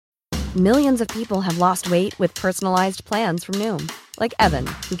Millions of people have lost weight with personalized plans from Noom. Like Evan,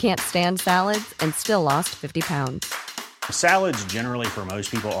 who can't stand salads and still lost 50 pounds. Salads generally for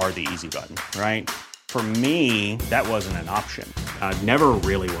most people are the easy button, right? For me, that wasn't an option. I never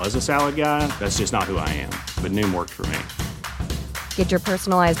really was a salad guy. That's just not who I am. But Noom worked for me. Get your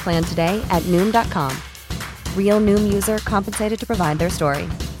personalized plan today at Noom.com. Real Noom user compensated to provide their story.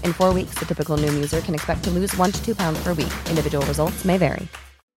 In 4 weeks, the typical Noom user can expect to lose 1 to 2 pounds per week. Individual results may vary.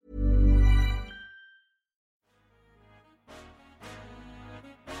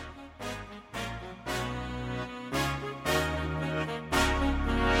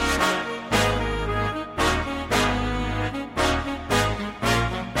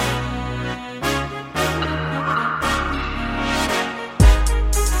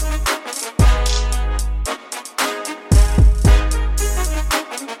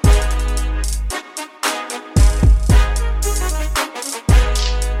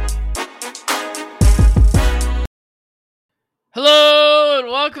 Hello and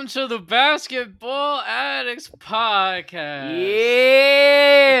welcome to the Basketball Addicts Podcast.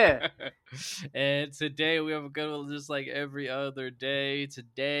 Yeah. And today we have a good one just like every other day.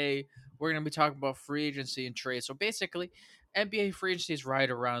 Today we're going to be talking about free agency and trade. So basically, NBA free agency is right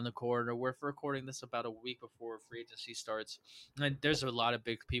around the corner. We're recording this about a week before free agency starts. And there's a lot of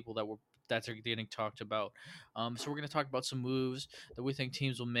big people that are getting talked about. So we're going to talk about some moves that we think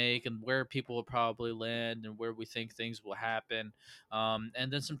teams will make and where people will probably land and where we think things will happen. And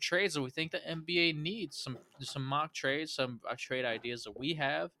then some trades that we think the NBA needs, some mock trades, some trade ideas that we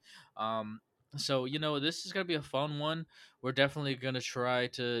have. So, this is going to be a fun one. We're definitely going to try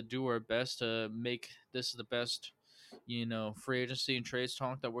to do our best to make this the best, free agency and trades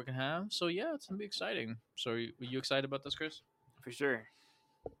talk that we can have. So, yeah, it's going to be exciting. So, are you excited about this, Chris? For sure.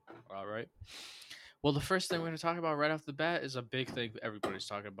 All right. Well, the first thing we're going to talk about right off the bat is a big thing everybody's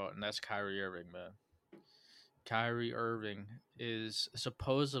talking about, and that's Kyrie Irving, man. Kyrie Irving is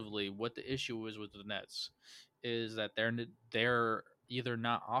supposedly what the issue is with the Nets is that they're either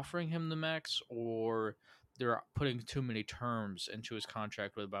not offering him the max or they're putting too many terms into his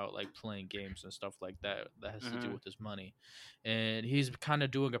contract about like playing games and stuff like that has to do with his money. And he's kind of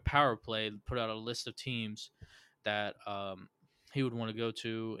doing a power play, put out a list of teams that he would want to go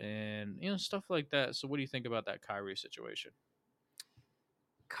to and stuff like that. So what do you think about that Kyrie situation?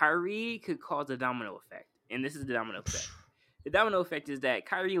 Kyrie could cause a domino effect, and this is the domino effect. The domino effect is that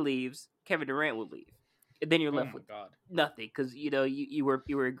Kyrie leaves, Kevin Durant will leave, and then you're left with nothing because you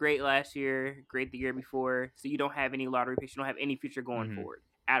were great last year, great the year before, so you don't have any lottery picks, you don't have any future going forward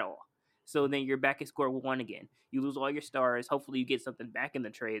at all. So then you're back at square one again. You lose all your stars. Hopefully you get something back in the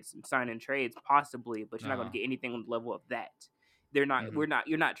trades and sign in trades possibly, but you're not going to get anything on the level of that. They're not.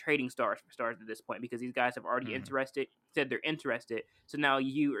 You're not trading stars for stars at this point because these guys have already said they're interested. So now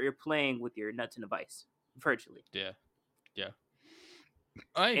you're playing with your nuts in a vice, virtually. Yeah.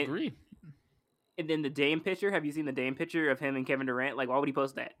 I agree. And then the Dame picture. Have you seen the Dame picture of him and Kevin Durant? Like, why would he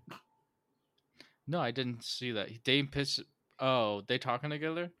post that? No, I didn't see that. Dame picture. Oh, they talking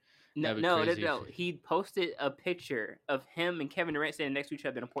together? No. He posted a picture of him and Kevin Durant standing next to each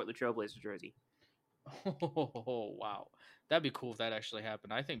other in a Portland Trailblazers jersey. Oh, wow. That'd be cool if that actually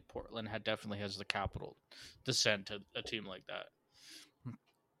happened. I think Portland definitely has the capital to send to a team like that.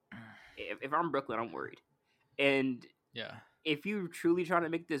 If I'm Brooklyn, I'm worried. And yeah, if you're truly trying to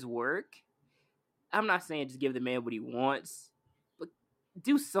make this work, I'm not saying just give the man what he wants, but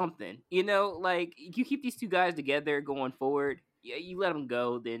do something. Like you keep these two guys together going forward. Yeah, you let them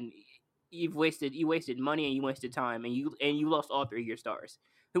go, then you wasted money and you wasted time and you lost all three of your stars.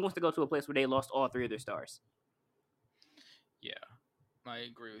 Who wants to go to a place where they lost all three of their stars? Yeah, I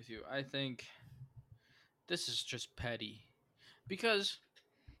agree with you. I think this is just petty because,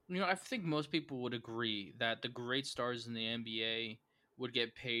 I think most people would agree that the great stars in the NBA would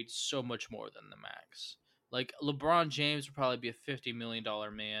get paid so much more than the max. Like LeBron James would probably be a $50 million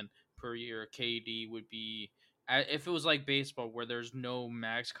man per year. KD would be, if it was like baseball where there's no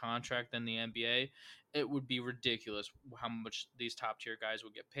max contract in the NBA, it would be ridiculous how much these top tier guys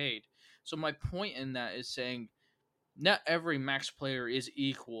would get paid. So my point in that is saying not every max player is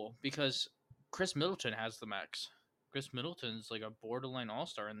equal because Chris Middleton has the max. Chris Middleton's like a borderline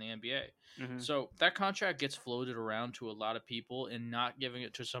all-star in the NBA. So that contract gets floated around to a lot of people and not giving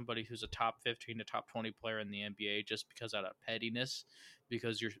it to somebody who's a top 15 to top 20 player in the NBA just because out of pettiness,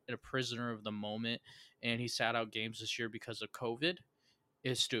 because you're a prisoner of the moment and he sat out games this year because of COVID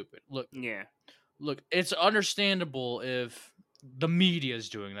is stupid. Look, it's understandable if the media is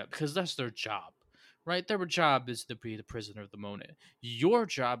doing that because that's their job. Right? Their job is to be the prisoner of the moment. Your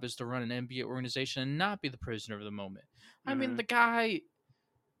job is to run an NBA organization and not be the prisoner of the moment. I mean, the guy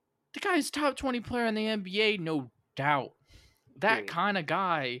The guy's top 20 player in the NBA, no doubt. That kind of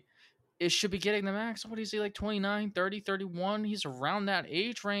guy should be getting the max. What is he, like 29, 30, 31? He's around that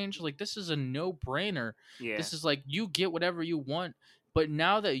age range. Like, this is a no-brainer. Yeah. This is like, you get whatever you want. But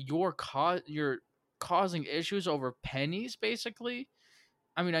now that you're causing issues over pennies, basically.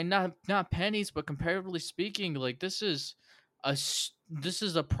 I mean, not pennies, but comparatively speaking, like, this is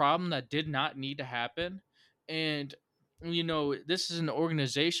a problem that did not need to happen. And, this is an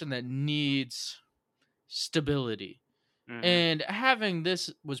organization that needs stability. And having this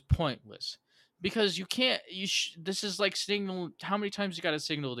was pointless because you can't. This is like signal. How many times you got to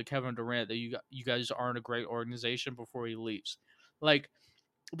signal to Kevin Durant that you guys aren't a great organization before he leaves? Like,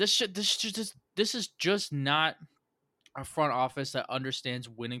 this is just not a front office that understands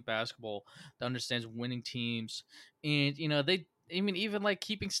winning basketball, that understands winning teams, and even like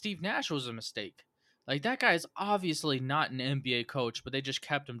keeping Steve Nash was a mistake. Like, that guy is obviously not an NBA coach, but they just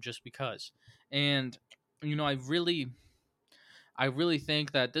kept him just because. And I really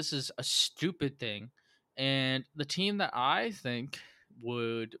think that this is a stupid thing, and the team that I think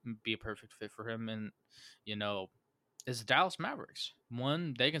would be a perfect fit for him, and is the Dallas Mavericks.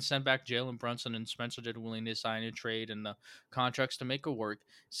 One, they can send back Jalen Brunson and Spencer Dinwiddie to sign a trade and the contracts to make it work.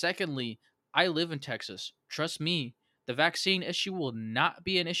 Secondly, I live in Texas. Trust me, the vaccine issue will not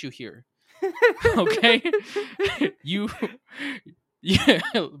be an issue here. Okay, yeah,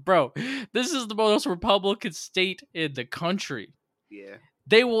 bro. This is the most Republican state in the country. Yeah.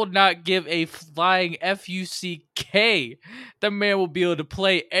 They will not give a flying FUCK. The man will be able to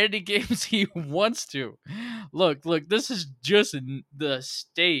play any games he wants to. Look, this is just the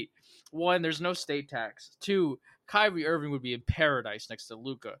state. One, there's no state tax. Two, Kyrie Irving would be in paradise next to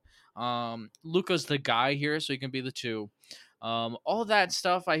Luka. Luka's the guy here, so he can be the two. All that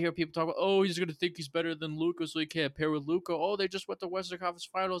stuff I hear people talk about. Oh, he's gonna think he's better than Luka, so he can't pair with Luka. Oh, they just went to Western Conference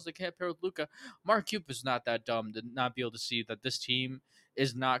Finals, they can't pair with Luka. Mark Cuban's not that dumb to not be able to see that this team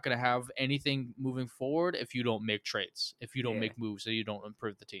is not gonna have anything moving forward if you don't make trades, if you don't make moves, and you don't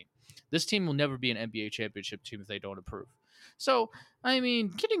improve the team. This team will never be an NBA championship team if they don't improve. So, I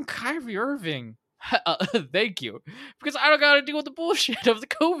mean, getting Kyrie Irving. Thank you, because I don't gotta deal with the bullshit of the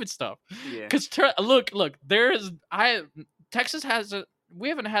COVID stuff. Yeah. Because look, Texas we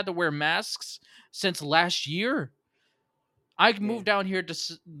haven't had to wear masks since last year. I moved down here to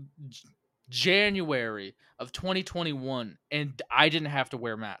January of 2021, and I didn't have to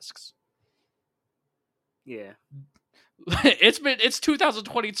wear masks. Yeah. It's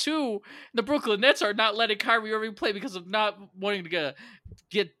 2022. The Brooklyn Nets are not letting Kyrie Irving play because of not wanting to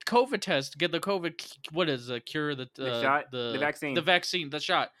get COVID test, get the COVID. What is the cure? The shot, the vaccine, the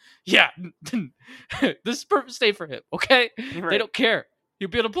shot. Yeah, this is perfect state for him. Okay, right. They don't care. He'll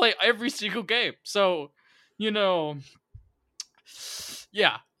be able to play every single game. So, yeah.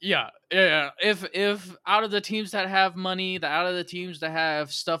 If out of the teams that have money, out of the teams that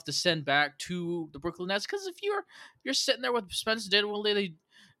have stuff to send back to the Brooklyn Nets, because if you're sitting there with Spencer Dinwiddie,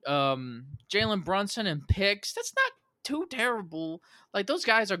 Jalen Brunson, and picks, that's not too terrible. Like, those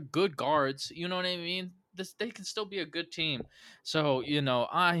guys are good guards. You know what I mean? They can still be a good team. So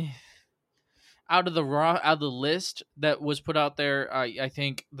out of the list that was put out there, I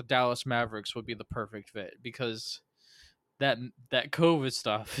think the Dallas Mavericks would be the perfect fit because that COVID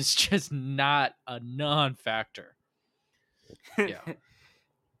stuff is just not a non-factor. Yeah.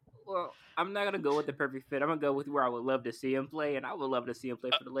 Well, I'm not gonna go with the perfect fit. I'm gonna go with where I would love to see him play, and I would love to see him play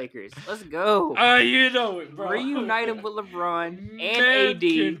for the Lakers. Let's go. You know it, bro. Reunite him with LeBron and Man AD.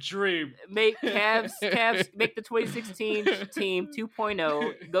 Can dream. Make Cavs make the 2016 team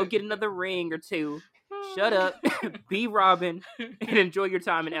 2.0. Go get another ring or two. Shut up, be Robin, and enjoy your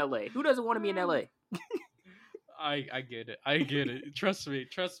time in LA. Who doesn't want to be in LA? I get it. Trust me.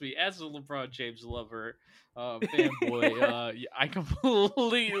 As a LeBron James lover, fanboy, I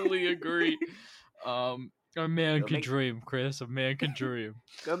completely agree. A man can dream, Chris. A man can dream.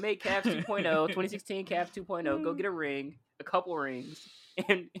 Go make Cavs 2.0, 2016 Cavs 2.0. Go get a ring, a couple rings,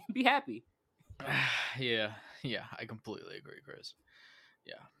 and be happy. Yeah, I completely agree, Chris.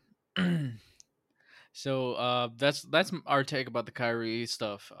 Yeah. So that's our take about the Kyrie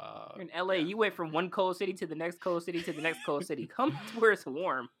stuff. In LA, you went from one cold city to the next cold city to the next cold city. Come to where it's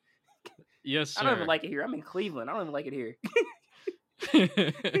warm. Yes, sir. I don't even like it here. I'm in Cleveland. I don't even like it here.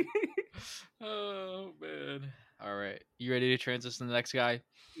 Oh man! All right, you ready to transition to the next guy?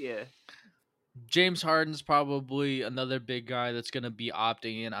 Yeah. James Harden's probably another big guy that's going to be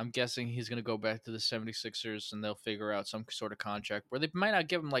opting in. I'm guessing he's going to go back to the 76ers and they'll figure out some sort of contract where they might not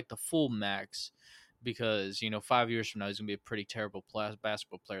give him like the full max. Because, 5 years from now, he's going to be a pretty terrible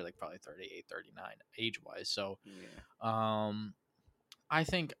basketball player, like probably 38, 39 age-wise. So, yeah. I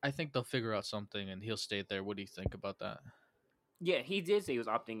think they'll figure out something and he'll stay there. What do you think about that? Yeah, he did say he was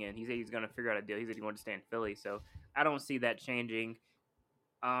opting in. He said he's going to figure out a deal. He said he wanted to stay in Philly, so I don't see that changing.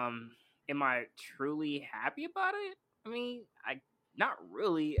 Am I truly happy about it? I mean, I not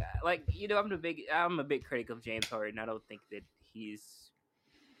really. Like, I'm a big critic of James Harden. I don't think that he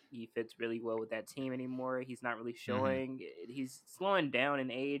fits really well with that team anymore. He's not really showing. He's slowing down in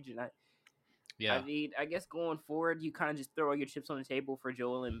age, and I mean, I guess going forward, you kind of just throw all your chips on the table for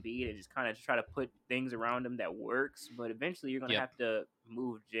Joel Embiid and just kind of try to put things around him that works. But eventually, you're going to have to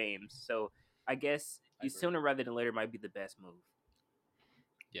move James. So I guess sooner rather than later might be the best move.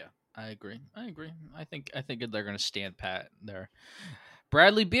 Yeah, I agree. I think they're going to stand pat there.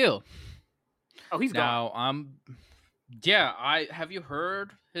 Bradley Beal. Oh, he's gone. Now, yeah, have you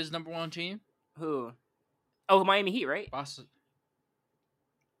heard his number one team? Who? Oh, Miami Heat, right? Boston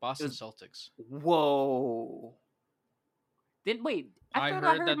Celtics. Whoa. Wait. I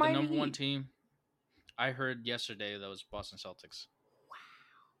heard that Miami the number one team. I heard yesterday that was Boston Celtics.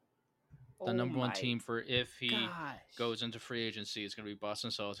 Wow. The number one team for if he goes into free agency is going to be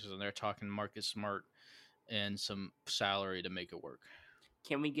Boston Celtics, and they're talking Marcus Smart and some salary to make it work.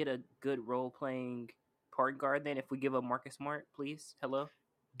 Can we get a good role playing point guard then if we give up Marcus Smart, please? Hello?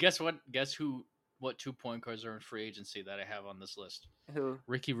 Guess what? Guess who? What 2 point guards are in free agency that I have on this list? Who?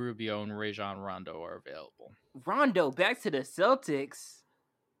 Ricky Rubio and Rajon Rondo are available. Rondo back to the Celtics.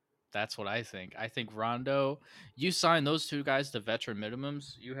 That's what I think. I think Rondo, you sign those 2 guys to veteran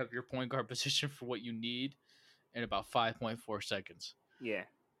minimums, you have your point guard position for what you need in about 5.4 seconds. Yeah.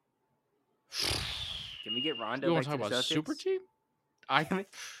 Can we get Rondo you back want to talk to the about Celtics? super team? I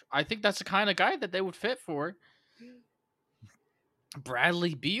think that's the kind of guy that they would fit for.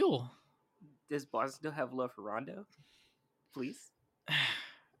 Bradley Beal. Does Boston still have love for Rondo? Please?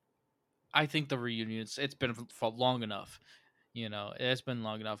 I think the reunion, it's been for long enough. It's been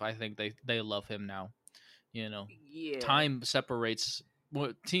long enough. I think they love him now. Yeah. Time separates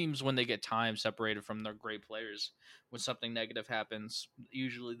teams when they get time separated from their great players. When something negative happens,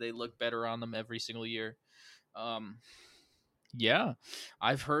 usually they look better on them every single year. Yeah,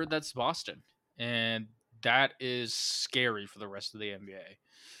 I've heard that's Boston, and that is scary for the rest of the NBA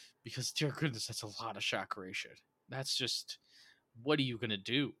because, dear goodness, that's a lot of shot creation. That's just, what are you gonna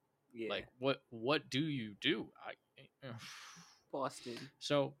do? Yeah. Like, what do you do? Boston.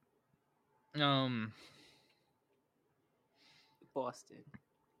 So, Boston.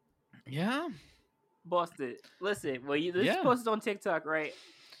 Yeah. Boston. Listen, well, this is posted on TikTok, right?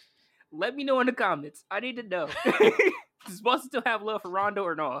 Let me know in the comments. I need to know. Does Boston still have love for Rondo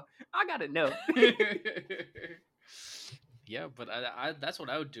or no? I gotta know. Yeah, but I that's what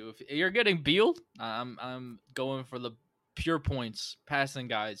I would do. If you're getting Beal, I'm going for the pure points, passing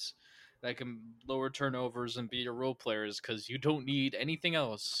guys that can lower turnovers and be your role players because you don't need anything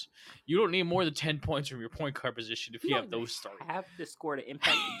else. You don't need more than 10 points from your point guard position if you have those starting. Have to score to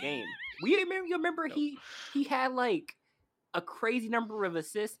impact the game. You remember no. he had like a crazy number of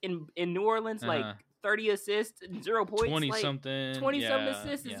assists in New Orleans, like 30 assists and 0 points. 20 something. 20 something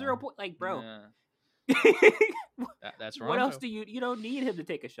assists and 0 points. Like, bro. Yeah. That's wrong. What else do you don't need him to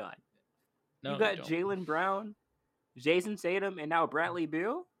take a shot? No, you got Jaylen Brown, Jason Tatum, and now Bradley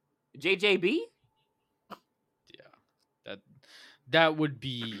Beal? JJB? Yeah. That would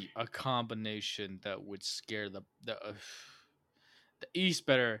be a combination that would scare the East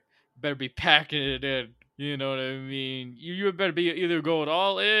better be packing it in. You know what I mean? You better be either going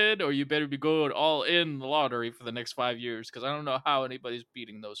all in or you better be going all in the lottery for the next 5 years because I don't know how anybody's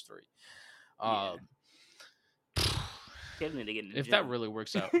beating those 3. If that really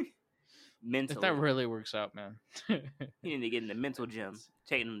works out. Mentally. If that really works out, man. You need to get in the mental gym.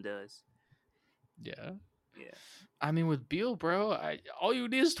 Tatum does. Yeah. Yeah. I mean, with Beal, bro, all you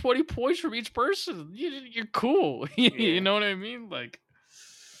need is 20 points from each person. You're cool. You know what I mean? Like,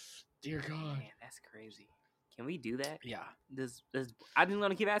 dear God. Man, that's crazy. Can we do that? Yeah. I didn't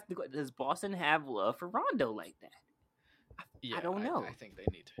want to keep asking. Does Boston have love for Rondo like that? I don't know. I think they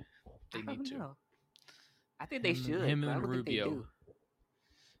need to. They need to. I think they should. Him and Rubio.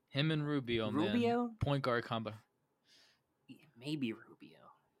 Him and Rubio, man. Point guard combo. Yeah, maybe Rubio.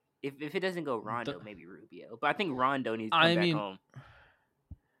 If it doesn't go Rondo, maybe Rubio. But I think Rondo needs to come back home.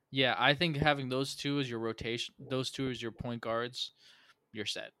 Yeah, I think having those 2 as your rotation, those 2 as your point guards, you're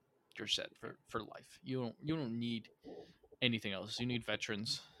set. You're set for life. You don't need anything else. You need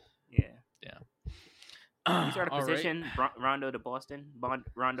veterans. Yeah. Yeah. You start a position, right. Rondo to Boston.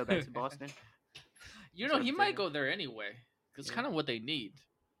 Rondo back to Boston. He might go there anyway. It's kind of what they need.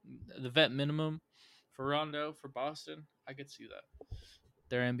 The vet minimum for Rondo for Boston. I could see that.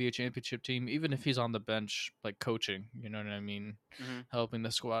 their NBA championship team, even if he's on the bench, like coaching, you know what I mean? Helping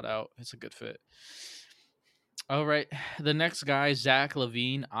the squad out. It's a good fit. All right. The next guy, Zach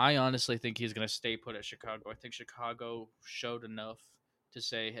LaVine. I honestly think he's going to stay put at Chicago. I think Chicago showed enough to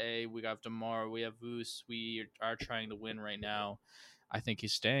say, hey, we got DeMar, we have Vooch, we are trying to win right now. I think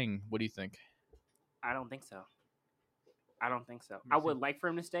he's staying. What do you think? I don't think so. I would like for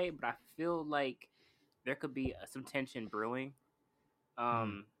him to stay, but I feel like there could be some tension brewing,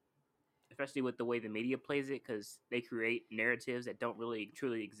 especially with the way the media plays it, because they create narratives that don't really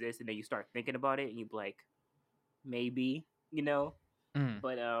truly exist, and then you start thinking about it, and you be like, maybe, you know?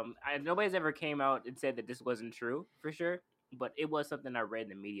 But nobody's ever came out and said that this wasn't true, for sure. But it was something I read in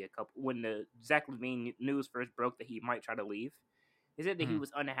the media when the Zach LaVine news first broke that he might try to leave. They said that he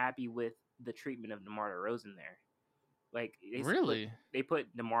was unhappy with the treatment of DeMar DeRozan there. Like, they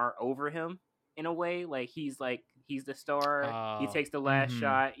put DeMar over him in a way. Like, he's the star. He takes the last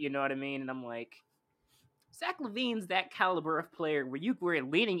shot. You know what I mean? And I'm like, Zach LaVine's that caliber of player where you were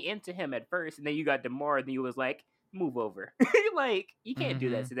leaning into him at first, and then you got DeMar, and you was like, move over. Like, you can't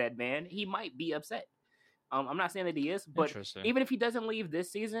do that to that man. He might be upset. I'm not saying that he is, but even if he doesn't leave this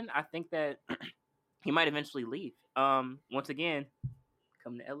season, I think that he might eventually leave. Once again,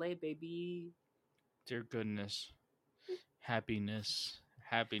 come to LA, baby. Dear goodness. Happiness.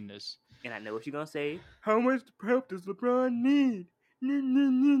 And I know what you're going to say. How much help does LeBron need?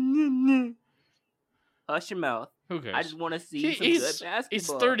 Hush your mouth. Who cares? I just want to see some good basketball. He's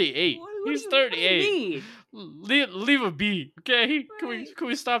 38. He's 38. Leave a be, okay? Right. Can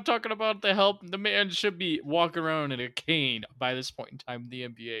we stop talking about the help? The man should be walking around in a cane by this point in time in the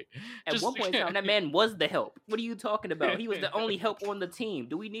NBA. At one point in time, that man was the help. What are you talking about? He was the only help on the team.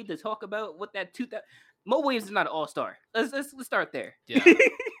 Do we need to talk about what that 2000? Mo Williams is not an all-star. Let's start there. Yeah.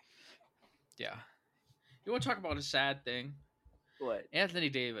 Yeah. You want to talk about a sad thing? What? Anthony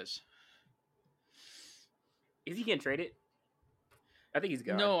Davis. Is he getting traded? I think he's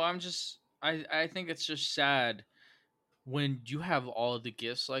gone. No, I think it's just sad when you have all of the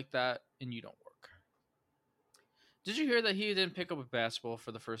gifts like that and you don't work. Did you hear that he didn't pick up a basketball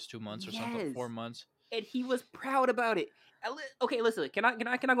for the first 2 months or something? 4 months. And he was proud about it. Okay, listen. Can I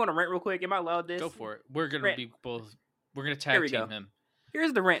go on a rant real quick? Am I allowed this? Go for it. We're gonna be both. We're gonna tag team him.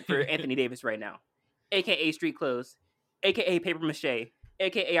 Here's the rant for Anthony Davis right now, aka street clothes, aka paper mache,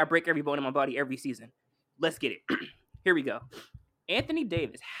 aka I break every bone in my body every season. Let's get it. Here we go. Anthony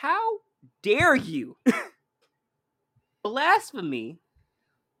Davis, how dare you blasphemy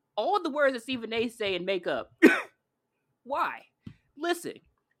all the words that Stephen A say and make up? Why? Listen,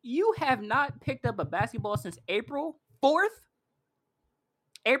 you have not picked up a basketball since April 4th?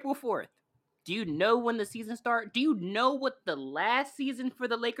 April 4th. Do you know when the season started? Do you know what the last season for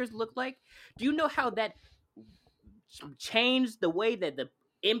the Lakers looked like? Do you know how that changed the way that the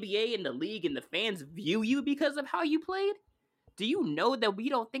NBA and the league and the fans view you because of how you played? Do you know that we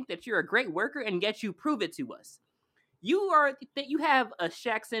don't think that you're a great worker, and yet you prove it to us? You have a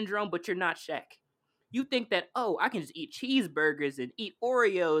Shaq syndrome, but you're not Shaq. You think that, oh, I can just eat cheeseburgers and eat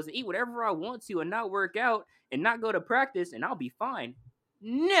Oreos and eat whatever I want to and not work out and not go to practice and I'll be fine.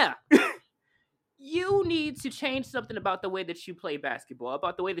 Nah. You need to change something about the way that you play basketball,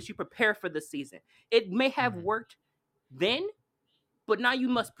 about the way that you prepare for the season. It may have worked then, but now you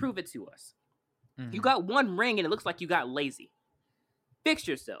must prove it to us. Mm-hmm. You got one ring and it looks like you got lazy. Fix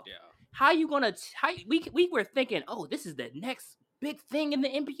yourself. Yeah. How you gonna? We were thinking, oh, this is the next big thing in the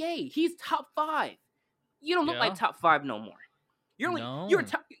NBA. He's top 5. You don't look like top 5 no more. You're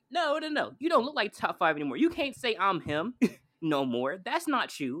top. No. You don't look like top 5 anymore. You can't say I'm him no more. That's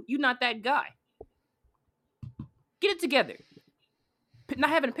not you. You're not that guy. Get it together.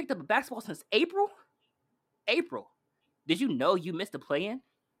 Not having picked up a basketball since April. Did you know you missed a play-in?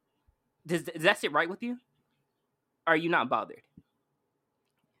 Does that sit right with you? Or are you not bothered?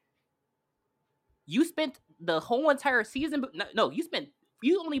 You spent the whole entire season, but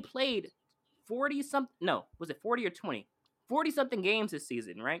you only played 40-something, no, was it 40 or 20? 40-something games this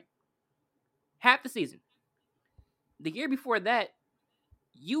season, right? Half the season. The year before that,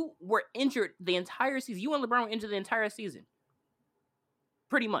 you were injured the entire season. You and LeBron were injured the entire season.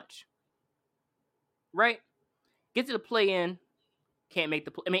 Pretty much. Right? Get to the play-in, can't make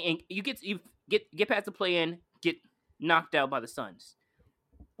the play. I mean, you get past the play-in, get knocked out by the Suns.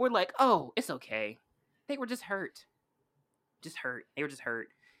 We're like, oh, it's okay. They were just hurt. They were just hurt.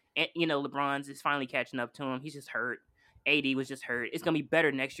 And, LeBron's is finally catching up to him. He's just hurt. AD was just hurt. It's going to be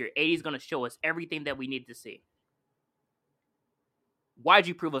better next year. AD is going to show us everything that we need to see. Why'd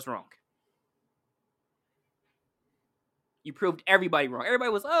you prove us wrong? You proved everybody wrong. Everybody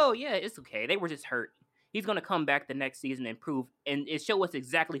was, oh, yeah, it's okay. They were just hurt. He's going to come back the next season and prove and show us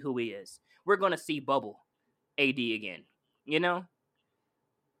exactly who he is. We're going to see Bubble AD again. You know?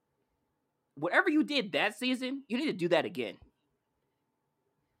 Whatever you did that season, you need to do that again.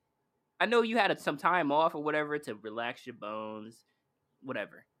 I know you had some time off or whatever to relax your bones,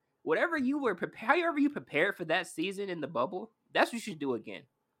 whatever. Whatever you were however you prepared for that season in the bubble, that's what you should do again.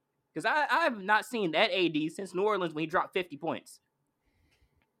 Because I have not seen that AD since New Orleans when he dropped 50 points.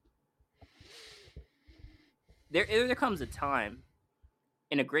 There comes a time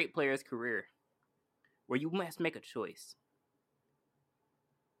in a great player's career where you must make a choice.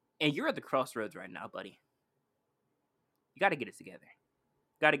 And you're at the crossroads right now, buddy. You got to get it together.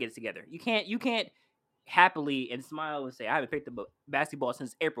 You can't happily and smile and say, I haven't picked up basketball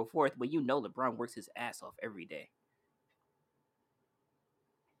since April 4th, but you know LeBron works his ass off every day.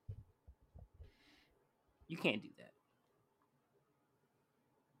 You can't do that.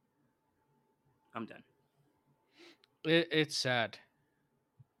 I'm done. It's sad.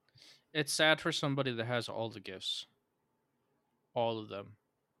 It's sad for somebody that has all the gifts. All of them.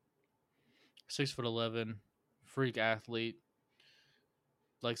 6'11", freak athlete,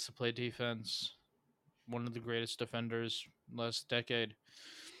 likes to play defense, one of the greatest defenders last decade.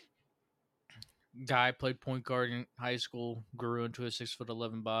 Guy played point guard in high school, grew into a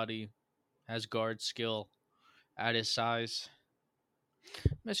 6'11" body, has guard skill at his size.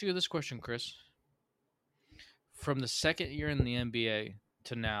 Let me ask you this question, Chris. From the second year in the NBA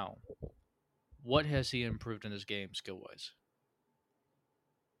to now, what has he improved in his game skill-wise?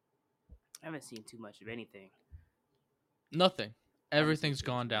 I haven't seen too much of anything. Nothing. Everything's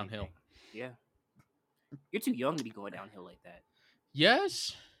gone downhill. Yeah. You're too young to be going downhill like that.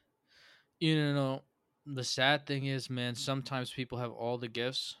 Yes. You know, the sad thing is, man, sometimes people have all the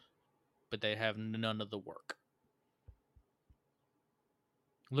gifts, but they have none of the work.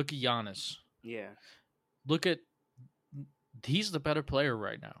 Look at Giannis. Yeah. He's the better player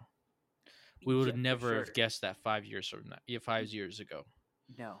right now. We would have never have guessed that 5 years from now. Yeah, 5 years ago.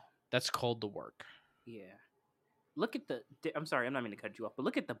 No. That's called the work. Yeah. Look at I'm sorry, I'm not meaning to cut you off, but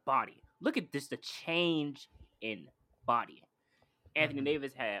look at the body. Look at this, the change in body. Anthony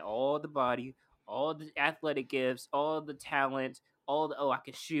Davis had all the body, all the athletic gifts, all the talent, I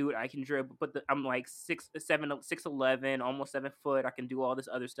can shoot, I can dribble, but I'm like 6'11", almost 7 foot. I can do all this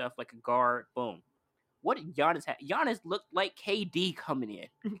other stuff like a guard. Boom. What did Giannis have? Giannis looked like KD coming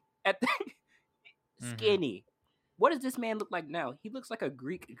in at the skinny. What does this man look like now? He looks like a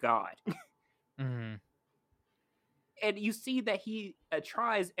Greek god. Mm-hmm. And you see that he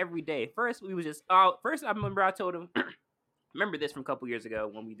tries every day. First, we was just first I remember I told him. Remember this from a couple years ago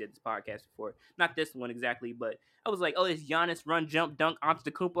when we did this podcast before. Not this one exactly, but I was like, oh, this Giannis run, jump, dunk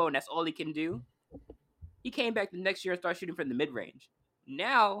Antetokounmpo, and that's all he can do. He came back the next year and started shooting from the mid-range.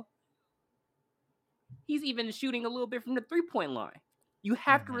 Now, he's even shooting a little bit from the three-point line. You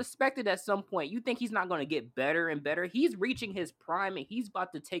have to respect it at some point. You think he's not going to get better and better. He's reaching his prime, and he's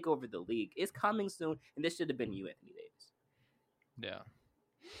about to take over the league. It's coming soon, and this should have been you, Anthony Davis. Yeah.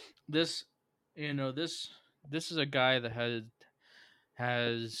 This is a guy that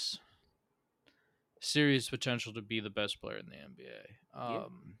has serious potential to be the best player in the NBA.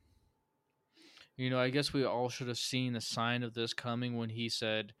 I guess we all should have seen a sign of this coming when he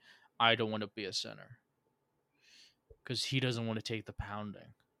said, I don't want to be a center. Because he doesn't want to take the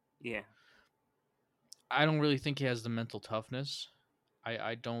pounding. Yeah. I don't really think he has the mental toughness.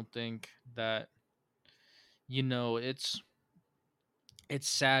 I don't think that, it's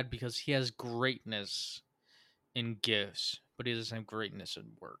sad because he has greatness in gifts, but he doesn't have greatness in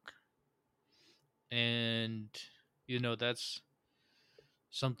work. And, that's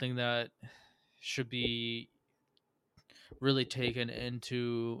something that should be really taken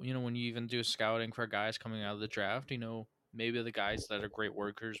into, when you even do scouting for guys coming out of the draft, maybe the guys that are great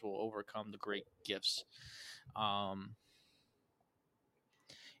workers will overcome the great gifts. And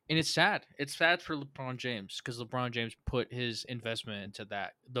it's sad. It's sad for LeBron James because LeBron James put his investment into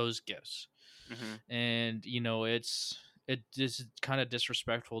those gifts. Mm-hmm. And, it is kind of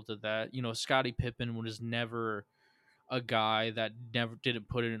disrespectful to that. Scottie Pippen was never a guy that never didn't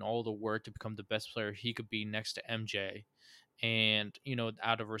put in all the work to become the best player he could be next to MJ. And,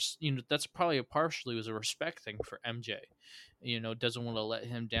 out of, that's probably partially was a respect thing for MJ, doesn't want to let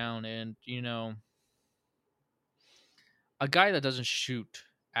him down. And, a guy that doesn't shoot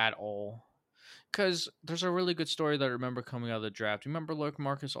at all, because there's a really good story that I remember coming out of the draft. You remember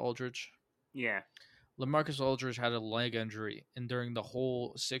LaMarcus Aldridge? Yeah. LaMarcus Aldridge had a leg injury, and during the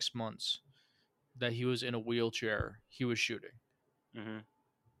whole 6 months that he was in a wheelchair, he was shooting. Mm-hmm.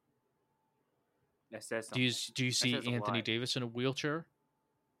 That says something. Do you see Anthony Davis in a wheelchair?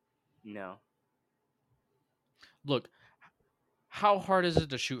 No. Look, how hard is it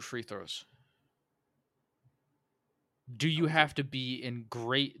to shoot free throws? Do you have to be in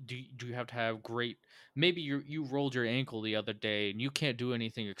great? Do you have to have great? Maybe you rolled your ankle the other day and you can't do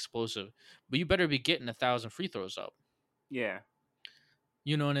anything explosive, but you better be getting 1,000 free throws up. Yeah.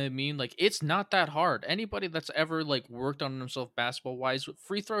 You know what I mean? Like, it's not that hard. Anybody that's ever like worked on themselves basketball wise,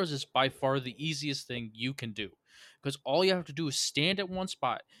 free throws is by far the easiest thing you can do, because all you have to do is stand at one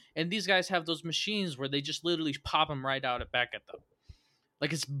spot, and these guys have those machines where they just literally pop them right out at back at them.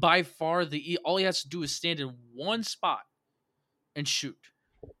 Like, it's by far all he has to do is stand in one spot and shoot.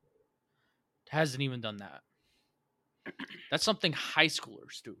 Hasn't even done that. That's something high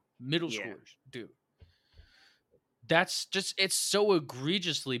schoolers do, middle schoolers do. That's just, it's so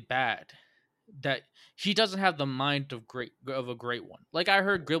egregiously bad that he doesn't have the mind of a great one. Like, I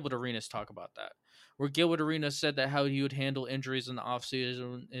heard Gilbert Arenas talk about that, where Gilbert Arenas said that how he would handle injuries in the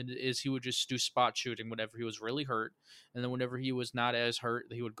offseason is he would just do spot shooting whenever he was really hurt, and then whenever he was not as hurt,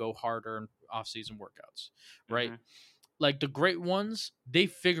 he would go harder in offseason workouts, right? Mm-hmm. Like, the great ones, they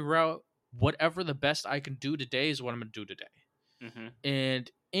figure out whatever the best I can do today is what I'm going to do today. Mm-hmm.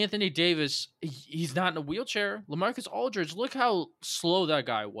 And Anthony Davis, he's not in a wheelchair. LaMarcus Aldridge, look how slow that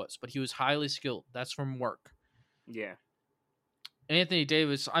guy was, but he was highly skilled. That's from work. Yeah. Anthony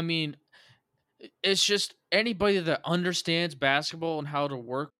Davis, I mean, it's just anybody that understands basketball and how to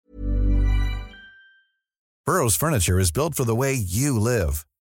work. Burrow's furniture is built for the way you live.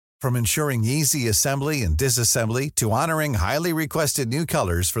 From ensuring easy assembly and disassembly to honoring highly requested new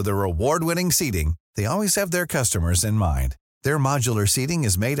colors for their award-winning seating, they always have their customers in mind. Their modular seating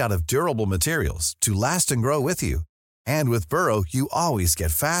is made out of durable materials to last and grow with you. And with Burrow, you always get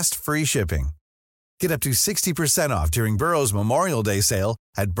fast, free shipping. Get up to 60% off during Burrow's Memorial Day sale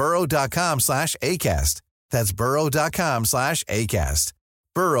at burrow.com/ACAST. That's burrow.com/ACAST.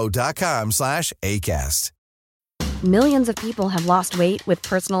 burrow.com/ACAST. Millions of people have lost weight with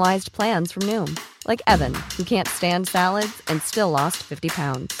personalized plans from Noom. Like Evan, who can't stand salads and still lost 50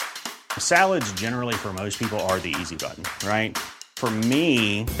 pounds. Salads generally for most people are the easy button, right? For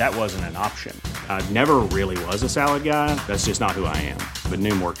me, that wasn't an option. I never really was a salad guy. That's just not who I am. But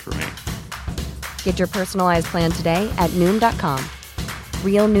Noom worked for me. Get your personalized plan today at Noom.com.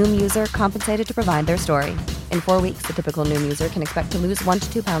 Real Noom user compensated to provide their story. In 4 weeks, the typical Noom user can expect to lose 1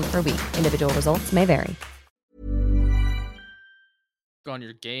 to 2 pounds per week. Individual results may vary. On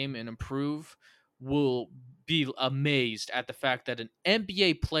your game and improve, will be amazed at the fact that an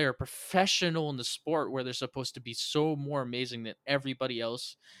NBA player, professional in the sport where they're supposed to be so more amazing than everybody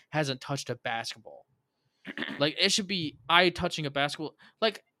else, hasn't touched a basketball. Like, it should be eye-touching a basketball.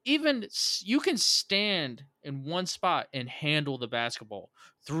 Like, even you can stand in one spot and handle the basketball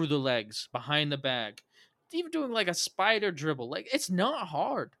through the legs, behind the bag, even doing like a spider dribble. Like, it's not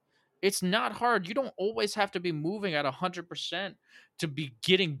hard. It's not hard. You don't always have to be moving at 100% to be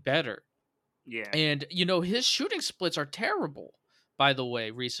getting better. Yeah. And, you know, his shooting splits are terrible, by the way,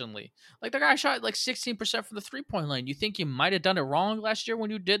 recently. Like, the guy shot like 16% from the three-point line. You think you might have done it wrong last year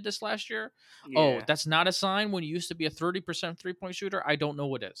when you did this last year? Yeah. Oh, that's not a sign when you used to be a 30% three-point shooter? I don't know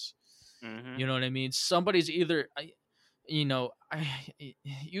what is. Mm-hmm. You know what I mean? Somebody's either, you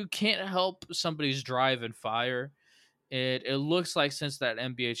can't help somebody's drive and fire. It looks like since that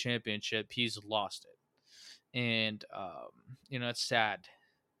NBA championship, he's lost it. And, it's sad.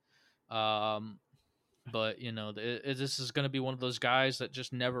 But, this is going to be one of those guys that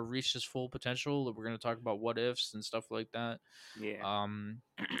just never reached his full potential. We're going to talk about what ifs and stuff like that. Yeah.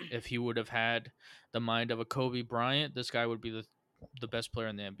 If he would have had the mind of a Kobe Bryant, this guy would be the best player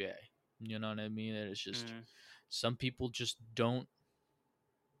in the NBA. You know what I mean? It's just some people just don't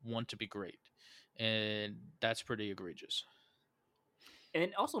want to be great. And that's pretty egregious. And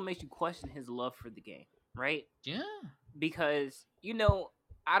it also makes you question his love for the game, right? Yeah. Because,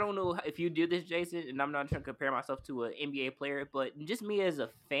 I don't know if you do this, Jason, and I'm not trying to compare myself to an NBA player, but just me as a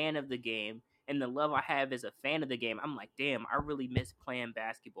fan of the game and the love I have as a fan of the game, I'm like, damn, I really miss playing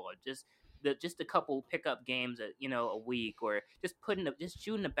basketball. Just a couple pickup games, a week, or just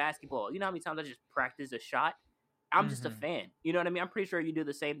shooting a basketball. You know how many times I just practice a shot? I'm just a fan. You know what I mean? I'm pretty sure you do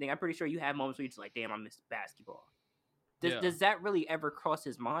the same thing. I'm pretty sure you have moments where you're just like, damn, I miss basketball. Does that really ever cross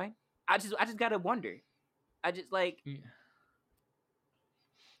his mind? I just gotta wonder. I just like.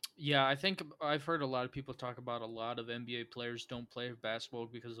 Yeah, I think I've heard a lot of people talk about a lot of NBA players don't play basketball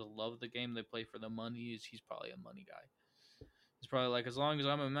because they love the game. They play for the money. He's probably a money guy. He's probably like, as long as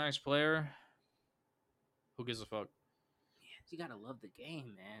I'm a max player, who gives a fuck? Yeah, you gotta love the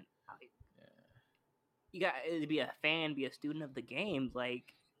game, man. You got to be a fan, be a student of the game.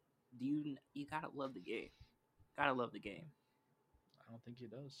 Like, you gotta love the game. Gotta love the game. I don't think he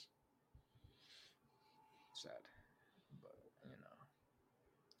does. Sad.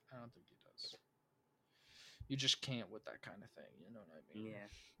 I don't think he does. You just can't with that kind of thing. You know what I mean? Yeah.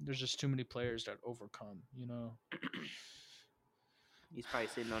 There's just too many players that overcome. You know. He's probably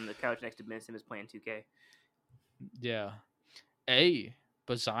sitting on the couch next to Ben Simmons playing 2K. Yeah. Hey,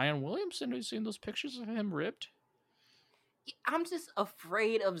 but Zion Williamson, have you seen those pictures of him ripped? I'm just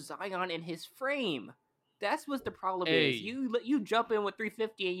afraid of Zion in his frame. That's what the problem Hey. is. You jump in with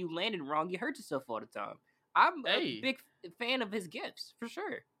 350 and you landed wrong. You hurt yourself all the time. I'm a big fan of his gifts for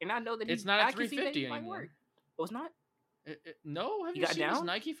sure, and I know that it's not at 350 anymore. Work. Oh, it's not. No, have you seen his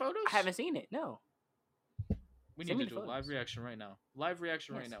Nike photos? I haven't seen it. No. We need to do a live reaction right now. Live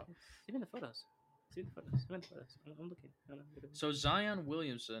reaction right now. Send me the photos. Send me the photos. I'm looking. So Zion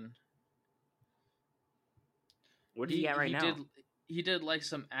Williamson. What is he at right now? He did like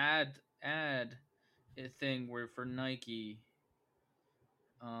some ad thing where for Nike.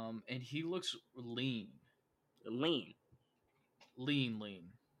 And he looks lean. Lean.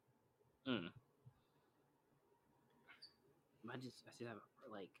 Mm. I just have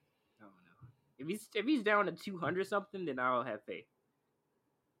like, I don't know. If he's down to 200 something, then I'll have faith.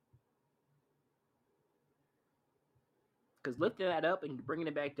 Because lifting that up and bringing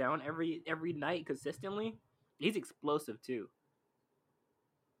it back down every night consistently, he's explosive too.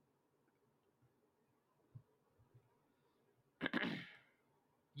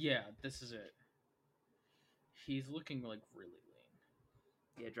 Yeah, this is it. He's looking like really lean.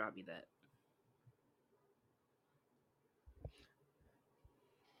 Yeah, drop me that.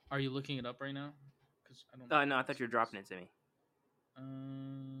 Are you looking it up right now? Because I don't. No, I thought you were dropping it to me.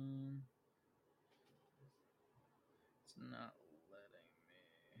 It's not letting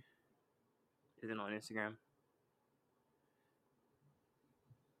me. Is it on Instagram?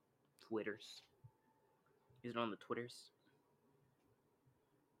 Twitters. Is it on the Twitters?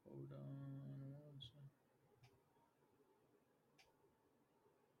 Hold on.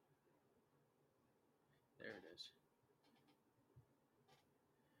 There it is.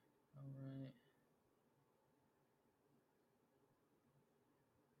 All right.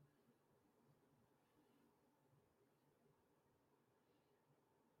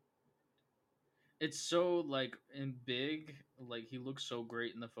 It's so like in big, like he looks so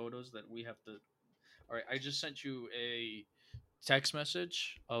great in the photos that we have to. All right, I just sent you a text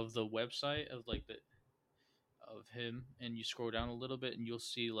message of the website of like of him, and you scroll down a little bit and you'll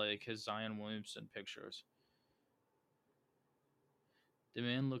see like his Zion Williamson pictures. The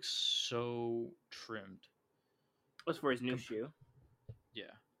man looks so trimmed. What's for his new shoe? Yeah.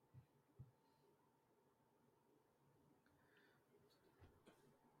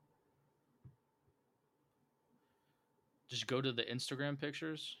 Just go to the Instagram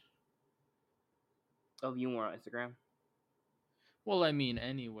pictures. Oh, you were on Instagram? Well, I mean,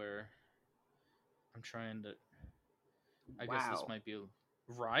 anywhere. I'm trying to. I guess this might be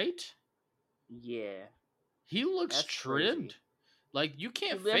right. Yeah. He looks trimmed. Crazy. Like you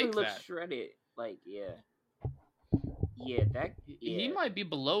can't fake looks that. Shredded. Like yeah. Yeah, that. Yeah. He might be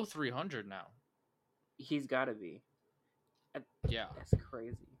below 300 now. He's got to be. Yeah. That's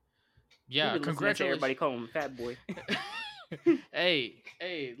crazy. Yeah, congratulations. Everybody call him Fat Boy. Hey,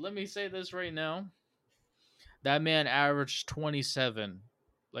 let me say this right now. That man averaged 27,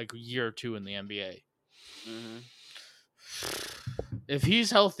 like a year or two in the NBA. Mm-hmm. If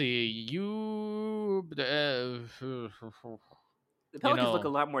he's healthy, the Pelicans look a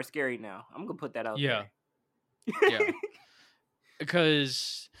lot more scary now. I'm gonna put that out there. Yeah.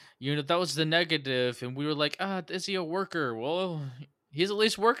 Because that was the negative, and we were like, is he a worker? Well, he's at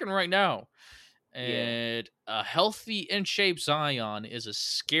least working right now. And a healthy, in shape Zion is a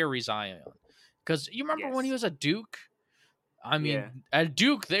scary Zion. Because you remember when he was at Duke? I mean, at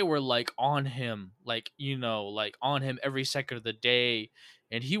Duke, they were like on him, like on him every second of the day.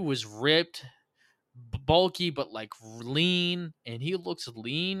 And he was ripped, bulky, but like lean. And he looks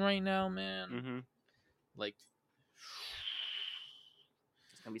lean right now, man. Mm-hmm. Like,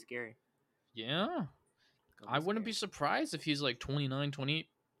 it's going to be scary. Yeah. I wouldn't be surprised if he's like 29, 28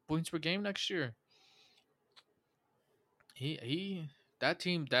 points per game next year. That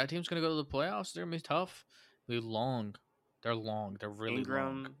team's gonna go to the playoffs. They're gonna be tough. They're long. They're really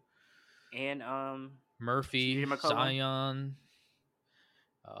Ingram long. And Murphy, Zion,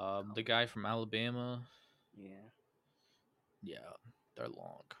 the guy from Alabama. Yeah, they're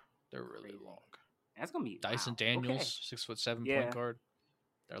long. They're really long. That's gonna be Dyson Daniels, 6'7" point guard.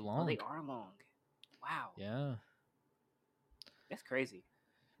 They're long. Oh, they are long. Wow. Yeah. That's crazy.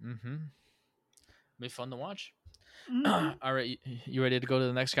 Mm-hmm. Be fun to watch. Mm-hmm. All right, you ready to go to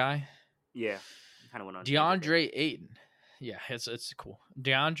the next guy? Yeah. Kind of went on. DeAndre Ayton. Yeah, it's cool.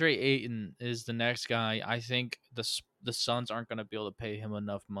 DeAndre Ayton is the next guy. I think the Suns aren't going to be able to pay him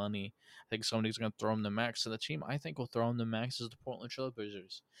enough money. I think somebody's going to throw him the max. So the team I think will throw him the max is the Portland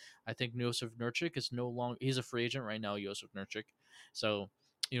Trailblazers. I think Josef Nurkic is no longer, he's a free agent right now, Josef Nurkic. So,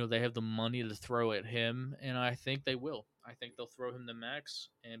 they have the money to throw at him, and I think they will. I think they'll throw him the max,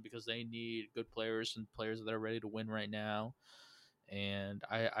 and because they need good players and players that are ready to win right now. And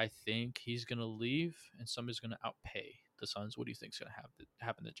I think he's going to leave, and somebody's going to outpay the Suns. What do you think is going to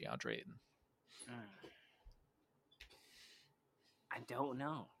happen to DeAndre Ayton? I don't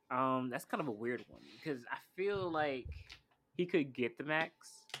know. That's kind of a weird one because I feel like he could get the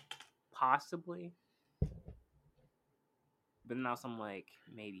max, possibly, but then also I'm like,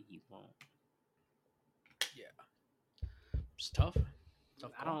 maybe he won't. Yeah, it's tough.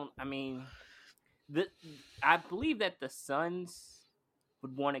 I believe that the Suns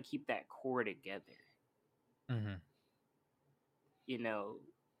would want to keep that core together. Mm-hmm.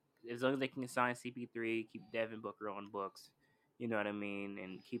 As long as they can sign CP3, keep Devin Booker on books, you know what I mean,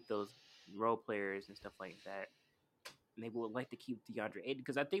 and keep those role players and stuff like that. And they would like to keep DeAndre Ayton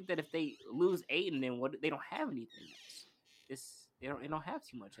because I think that if they lose Ayton, then they don't have anything else. They don't have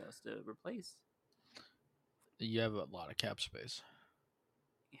too much else to replace. You have a lot of cap space.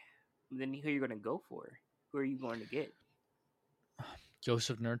 Yeah. Then who are you going to go for? Who are you going to get?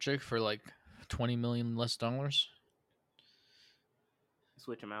 Josef Nurkic for like $20 million less.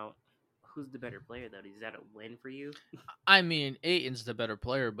 Switch him out. Who's the better player though? Is that a win for you? I mean, Ayton's the better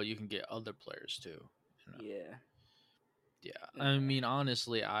player, but you can get other players too. Yeah. Yeah. I mean,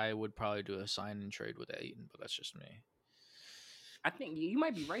 honestly, I would probably do a sign and trade with Ayton, but that's just me. I think you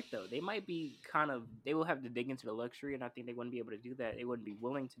might be right though. They might be they will have to dig into the luxury, and I think they wouldn't be able to do that. They wouldn't be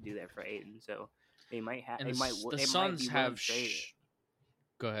willing to do that for Ayton, so they might have. The Suns have.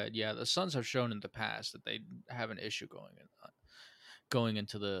 Go ahead. Yeah, the Suns have shown in the past that they have an issue going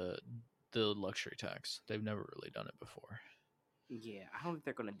into the luxury tax. They've never really done it before. Yeah, I don't think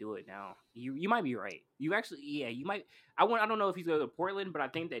they're gonna do it now. You might be right. You actually, you might. I don't know if he's going to Portland, but I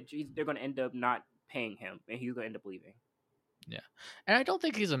think that they're gonna end up not paying him, and he's gonna end up leaving. Yeah, and I don't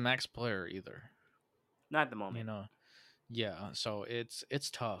think he's a max player either. Not at the moment. Yeah. So it's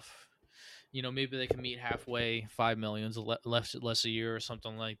tough. Maybe they can meet halfway, $5 million less a year or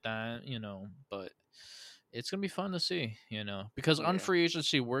something like that. But it's gonna be fun to see. Because unfree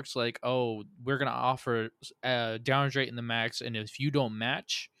agency works like, oh, we're gonna offer DeAndre in the max, and if you don't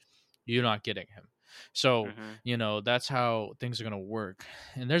match, you're not getting him. So that's how things are gonna work.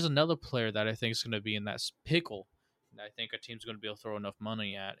 And there's another player that I think is gonna be in that pickle. I think a team's going to be able to throw enough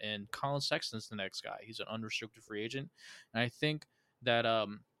money at. And Colin Sexton's the next guy. He's an unrestricted free agent. And I think that a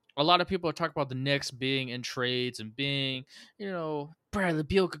lot of people are talking about the Knicks being in trades and being, Bradley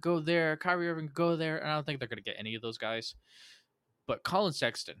Beal could go there, Kyrie Irving could go there. And I don't think they're going to get any of those guys. But Colin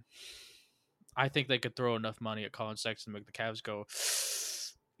Sexton, I think they could throw enough money at Colin Sexton to make the Cavs go,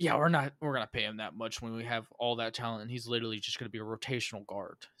 yeah, we're going to pay him that much when we have all that talent. And he's literally just going to be a rotational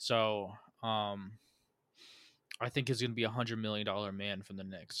guard. So, I think he's going to be $100 million man from the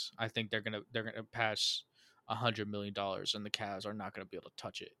Knicks. I think they're gonna pass $100 million, and the Cavs are not going to be able to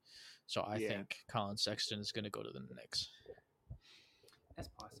touch it. So I think Colin Sexton is going to go to the Knicks. That's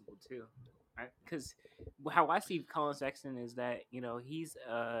possible too, because how I see Colin Sexton is that he's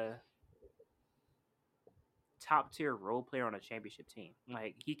a top tier role player on a championship team.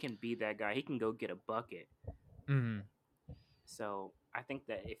 Like he can be that guy. He can go get a bucket. Mm-hmm. So I think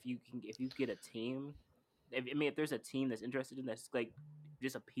that if you get a team. If there's a team that's interested in that's like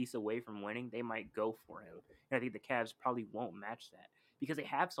just a piece away from winning, they might go for him. And I think the Cavs probably won't match that because they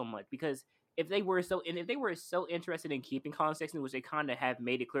have so much. Because if they were so interested in keeping Colin Sexton, which they kind of have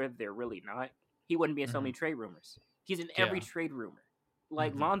made it clear that they're really not, he wouldn't be in so many trade rumors. He's in every trade rumor,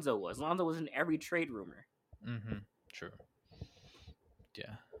 like Lonzo was. Lonzo was in every trade rumor. Mm-hmm. True.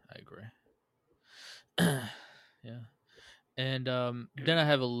 Yeah, I agree. Yeah. And then I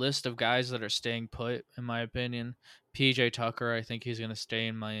have a list of guys that are staying put, in my opinion. PJ Tucker, I think he's going to stay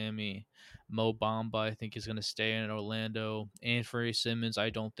in Miami. Mo Bamba, I think he's going to stay in Orlando. Anthony Simmons, I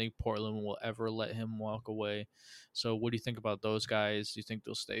don't think Portland will ever let him walk away. So what do you think about those guys? Do you think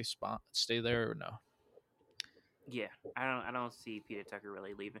they'll stay there or no? Yeah, I don't see PJ Tucker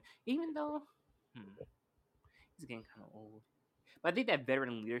really leaving, even though he's getting kind of old. But I think that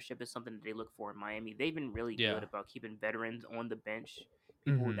veteran leadership is something that they look for in Miami. They've been really good about keeping veterans on the bench,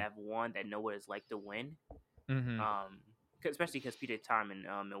 people that have won, that know what it's like to win. Mm-hmm. Especially because PJ time in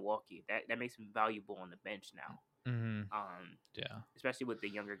Milwaukee, that makes him valuable on the bench now. Mm-hmm. Especially with the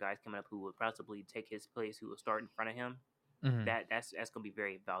younger guys coming up who will possibly take his place, who will start in front of him. Mm-hmm. That's going to be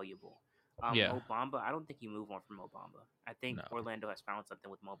very valuable. Yeah. Mo Bamba, I don't think you move on from Mo Bamba. I think No. Orlando has found something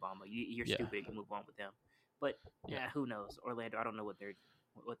with Mo Bamba. You're Yeah. stupid if you move on with him. But Yeah. who knows? Orlando, I don't know what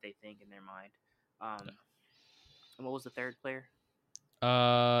they think in their mind. And what was the third player?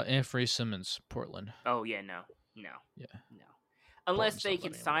 Anthony Simmons, Portland. Oh yeah, no. Yeah. Unless Portland's they not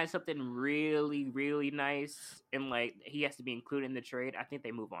can letting him sign something really, really nice and like he has to be included in the trade, I think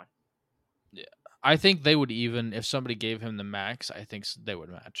they move on. Yeah, I think they would even if somebody gave him the max. I think they would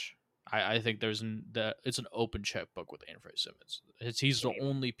match. I think it's an open checkbook with Anthony Simmons. He's the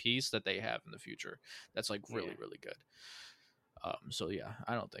only piece that they have in the future that's like really really good. So yeah,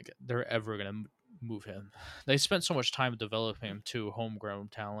 I don't think they're ever gonna move him. They spent so much time developing him to homegrown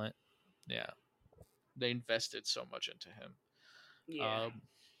talent. Yeah, they invested so much into him. Yeah.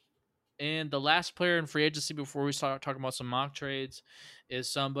 And the last player in free agency before we start talking about some mock trades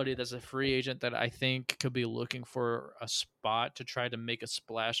is somebody that's a free agent that I think could be looking for a spot to try to make a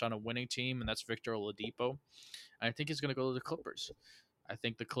splash on a winning team, and that's Victor Oladipo. And I think he's going to go to the Clippers. I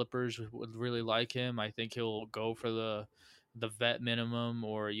think the Clippers would really like him. I think he'll go for the vet minimum,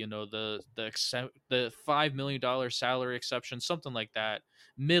 or the $5 million salary exception, something like that.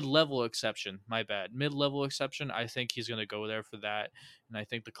 Mid-level exception, my bad. Mid-level exception. I think he's going to go there for that, and I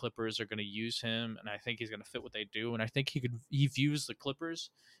think the Clippers are going to use him, and I think he's going to fit what they do, and I think he views the Clippers.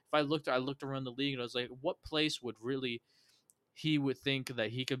 If I looked around the league and I was like, what place would really he would think that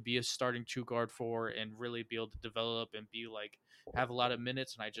he could be a starting two guard for and really be able to develop and be like have a lot of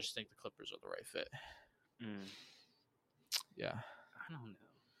minutes, and I just think the Clippers are the right fit. Yeah. I don't know.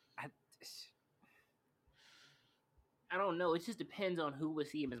 I don't know. It just depends on who would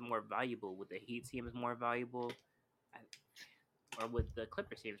see him as more valuable. Would the Heat see him as more valuable? Or would the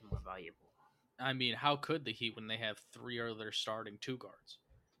Clippers see him as more valuable? I mean, how could the Heat when they have three other starting two guards?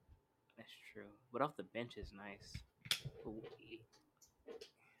 That's true. But off the bench is nice.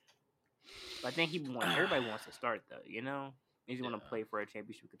 But I think everybody wants to start though, you know? He's want to play for a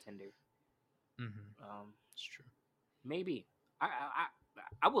championship contender. It's true. Maybe.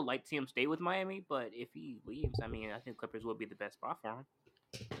 I would like to see him stay with Miami, but if he leaves, I mean, I think Clippers will be the best spot for him.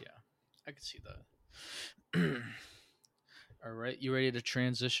 Yeah, I could see that. All right, you ready to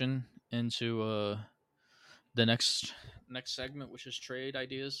transition into the next segment, which is trade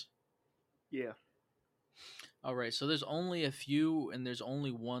ideas? Yeah. All right, so there's only a few, and there's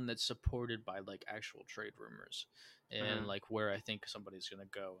only one that's supported by like actual trade rumors, and like where I think somebody's gonna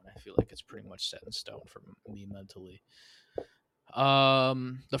go, and I feel like it's pretty much set in stone for me mentally.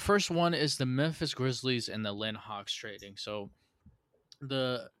 The first one is the Memphis Grizzlies and the Atlanta Hawks trading. So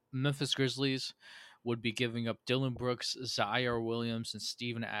the Memphis Grizzlies would be giving up Dillon Brooks, Zaire Williams, and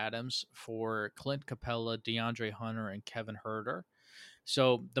Steven Adams for Clint Capella, DeAndre Hunter, and Kevin Huerter.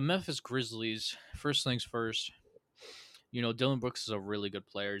 So the Memphis Grizzlies, first things first, Dillon Brooks is a really good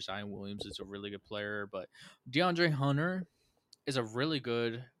player. Zion Williams is a really good player, but DeAndre Hunter is a really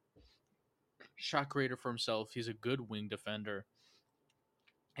good shot creator for himself. He's a good wing defender.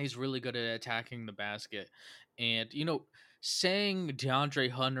 He's really good at attacking the basket. And, saying DeAndre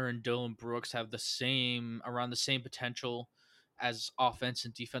Hunter and Dillon Brooks have around the same potential as offense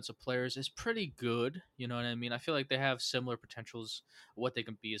and defensive players is pretty good. You know what I mean? I feel like they have similar potentials, what they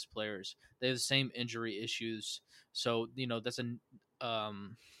can be as players. They have the same injury issues. So, that's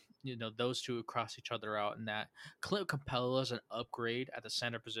those two cross each other out, and that Clint Capella is an upgrade at the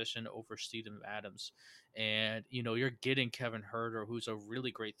center position over Steven Adams. And, you're getting Kevin Huerter, who's a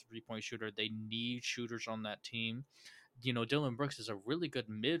really great three-point shooter. They need shooters on that team. Dillon Brooks is a really good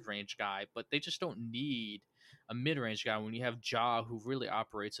mid-range guy, but they just don't need a mid-range guy when you have Ja, who really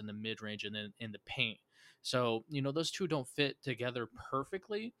operates in the mid-range and then in the paint. So, those two don't fit together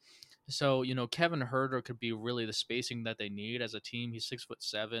perfectly. So, Kevin Huerter could be really the spacing that they need as a team. He's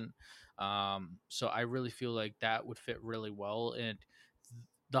 6'7". So I really feel like that would fit really well. And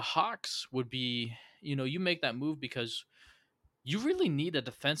the Hawks would be, you make that move because you really need a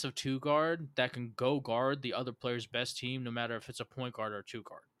defensive two guard that can go guard the other player's best team, no matter if it's a point guard or a two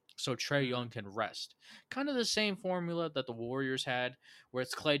guard. So Trae Young can rest. Kind of the same formula that the Warriors had, where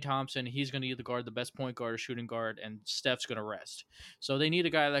it's Klay Thompson. He's going to either guard the best point guard or shooting guard, and Steph's going to rest. So they need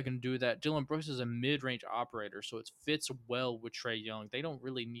a guy that can do that. Dillon Brooks is a mid-range operator, so it fits well with Trae Young. They don't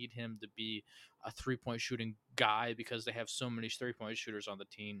really need him to be a three-point shooting guy because they have so many three-point shooters on the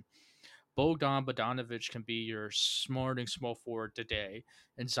team. Bogdan Bogdanovic can be your starting small forward today,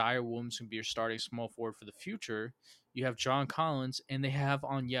 and Zaire Williams can be your starting small forward for the future. You have John Collins, and they have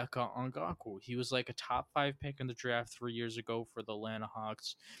Onyeka Ongaku. He was like a top 5 pick in the draft 3 years ago for the Atlanta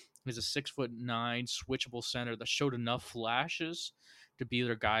Hawks. He's a 6'9" switchable center that showed enough flashes to be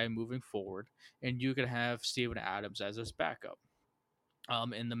their guy moving forward, and you could have Steven Adams as his backup.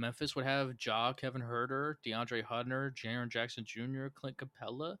 And the Memphis would have Kevin Herter, DeAndre Hunter, Jaren Jackson Jr., Clint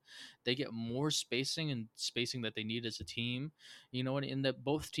Capella. They get more spacing and spacing that they need as a team. You know, and in that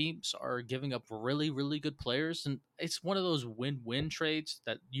both teams are giving up really, really good players. And it's one of those win-win trades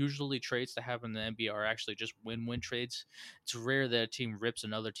that usually trades that happen in the NBA are actually just win-win trades. It's rare that a team rips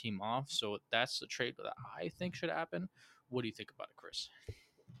another team off. So that's the trade that I think should happen. What do you think about it, Chris?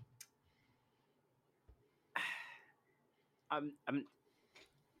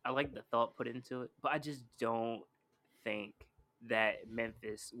 I like the thought put into it, but I just don't think that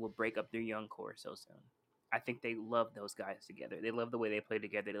Memphis will break up their young core so soon. I think they love those guys together. They love the way they play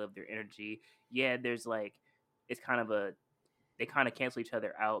together. They love their energy. Yeah, there's like, it's kind of they kind of cancel each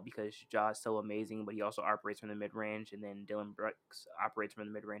other out because Ja's so amazing, but he also operates from the mid range, and then Dylan Brooks operates from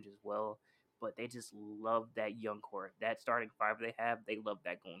the mid range as well. But they just love that young core, that starting five they have. They love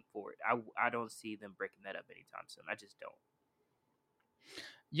that going forward. I don't see them breaking that up anytime soon. I just don't.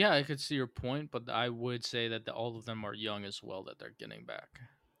 Yeah, I could see your point, but I would say that all of them are young as well that they're getting back.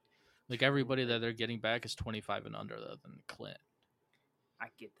 Like everybody that they're getting back is 25 and under, other than Clint. I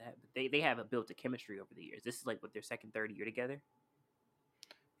get that, but they haven't built a chemistry over the years. This is like what their second, third year together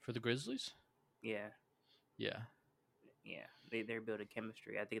for the Grizzlies. Yeah. They're building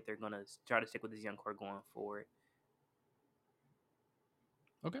chemistry. I think they're gonna try to stick with this young core going forward.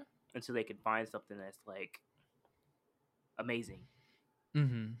 Okay. Until they can find something that's like amazing.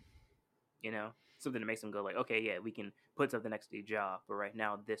 Mm-hmm. You know, something that makes them go like, okay, yeah, we can put something next to the job, but right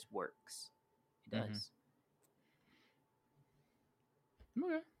now this works. It does.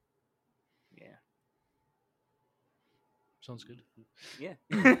 Okay. Yeah. Sounds good. Yeah.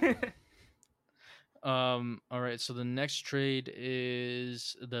 All right, so the next trade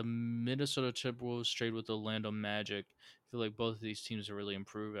is the Minnesota Timberwolves trade with the Orlando Magic. I feel like both of these teams are really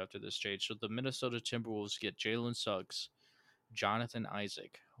improved after this trade. So the Minnesota Timberwolves get Jalen Suggs, Jonathan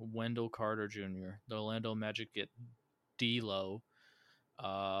Isaac, Wendell Carter Jr. The Orlando Magic get D'Lo,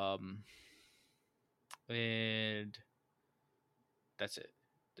 and that's it.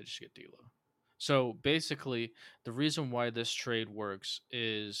 They just get D'Lo. So basically, the reason why this trade works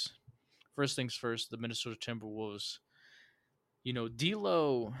is, first things first, the Minnesota Timberwolves,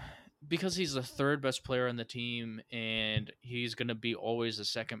 D'Lo, because he's the third best player on the team and he's going to be always the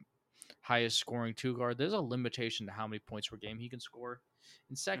second highest scoring two guard, there's a limitation to how many points per game he can score.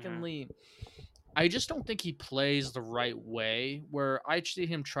 And secondly, I just don't think he plays the right way, where I see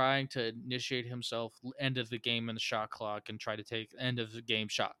him trying to initiate himself end of the game in the shot clock and try to take end of the game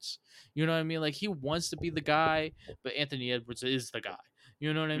shots. You know what I mean? Like, he wants to be the guy, but Anthony Edwards is the guy.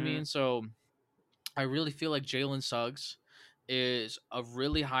 You know what I mean? So I really feel like Jalen Suggs is a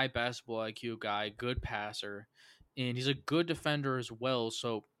really high basketball IQ guy, good passer, and he's a good defender as well.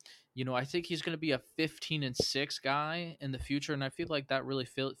 So, I think he's going to be a 15-6 guy in the future, and I feel like that really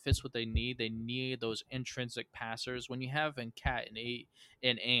fits what they need. They need those intrinsic passers. When you have Cat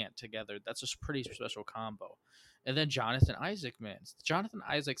and Ant together, that's a pretty special combo. And then Jonathan Isaac, man. Jonathan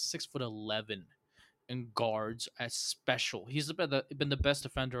Isaac, 6'11", and guards as special. He's been the best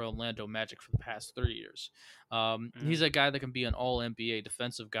defender of Orlando Magic for the past 3 years. He's a guy that can be an all NBA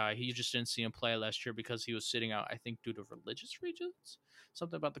defensive guy. He just didn't see him play last year because he was sitting out, I think, due to religious reasons.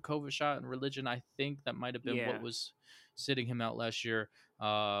 Something about the COVID shot and religion. I think that might have been what was sitting him out last year.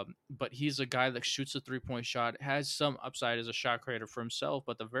 But he's a guy that shoots a 3-point shot, has some upside as a shot creator for himself,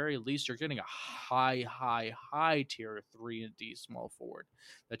 but at the very least, you're getting a high tier 3 and D small forward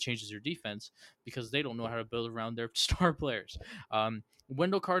that changes your defense because they don't know how to build around their star players.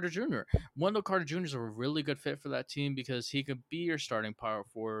 Wendell Carter Jr. Wendell Carter Jr. is a really good fit for that team because he could be your starting power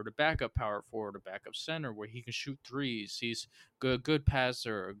forward, a backup power forward, a backup center where he can shoot threes. He's good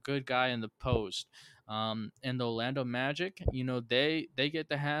passer, a good guy in the post. And the Orlando Magic, they get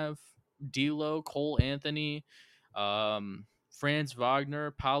to have D'Lo, Cole Anthony, Franz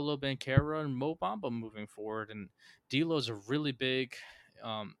Wagner, Paolo Banchero, and Mo Bamba moving forward. And D'Lo's a really big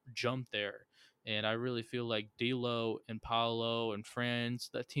jump there. And I really feel like D'Lo and Paolo and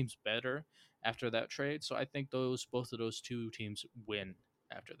Franz, that team's better after that trade. So I think both of those two teams win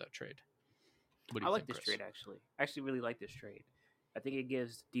after that trade. What do you think, this trade, actually. I actually really like this trade. I think it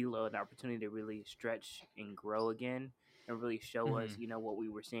gives D'Lo an opportunity to really stretch and grow again and really show us, what we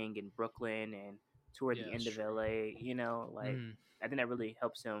were seeing in Brooklyn and toward the end of LA. I think that really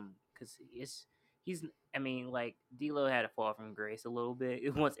helps him because D'Lo had a fall from grace a little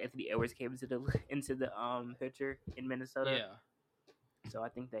bit once Anthony Edwards came into the picture in Minnesota. Yeah. So I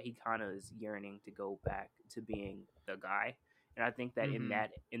think that he kind of is yearning to go back to being the guy. And I think that in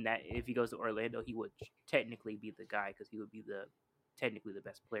that if he goes to Orlando, he would technically be the guy because he would be technically the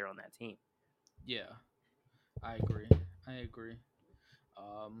best player on that team. Yeah, I agree.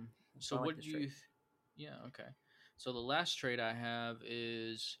 So what do you? Yeah, okay. So the last trade I have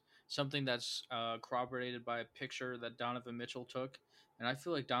is something that's corroborated by a picture that Donovan Mitchell took, and I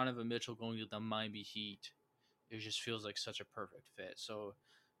feel like Donovan Mitchell going to the Miami Heat, it just feels like such a perfect fit. So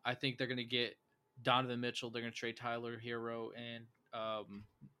I think they're going to get Donovan Mitchell. They're going to trade Tyler Hero and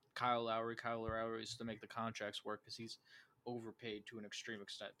Kyle Lowry. Kyle Lowry is to make the contracts work because he's overpaid to an extreme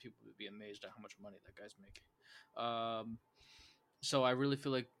extent. People would be amazed at how much money that guy's making. So I really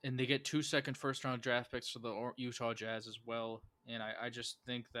feel like, and they get 2 second first round draft picks for the Utah Jazz as well. And I just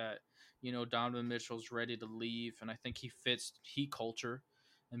think that, Donovan Mitchell's ready to leave, and I think he fits Heat culture.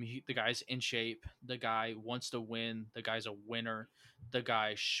 I mean, the guy's in shape. The guy wants to win. The guy's a winner. The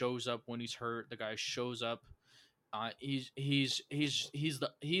guy shows up when he's hurt. The guy shows up. He's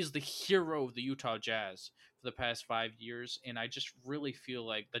the hero of the Utah Jazz for the past 5 years, and I just really feel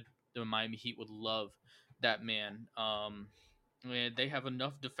like the Miami Heat would love that man. And they have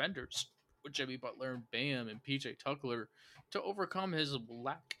enough defenders with Jimmy Butler and Bam and PJ Tucker to overcome his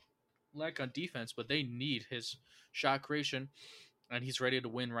lack on defense, but they need his shot creation, and he's ready to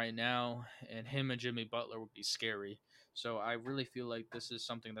win right now, and him and Jimmy Butler would be scary. So I really feel like this is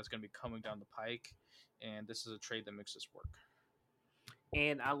something that's going to be coming down the pike, and this is a trade that makes this work.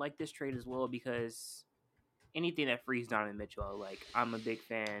 And I like this trade as well because anything that frees Donovan Mitchell, I like. I'm a big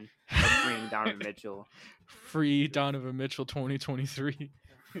fan of freeing Donovan Mitchell. Free Donovan Mitchell 2023.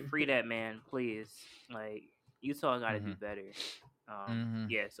 Free that man, please. Like, Utah got to do better.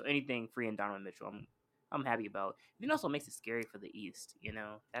 Yeah, so anything freeing Donovan Mitchell, I'm happy about. It also makes it scary for the East.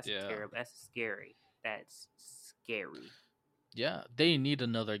 That's terrible. That's scary. That's scary. Yeah, they need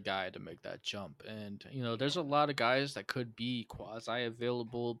another guy to make that jump. And, there's a lot of guys that could be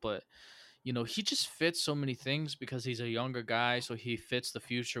quasi-available, but, he just fits so many things because he's a younger guy, so he fits the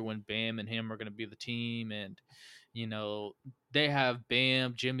future when Bam and him are going to be the team. And, they have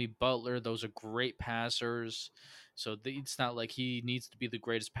Bam, Jimmy Butler. Those are great passers. So it's not like he needs to be the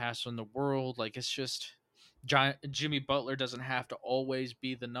greatest passer in the world. Like, it's just Jimmy Butler doesn't have to always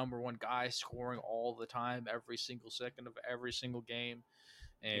be the number one guy scoring all the time, every single second of every single game.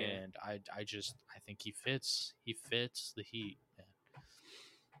 And I think he fits the Heat.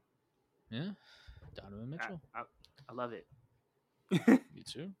 Yeah. Donovan Mitchell. I love it. Me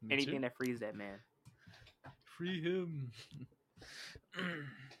too. Anything that frees that man. Free him.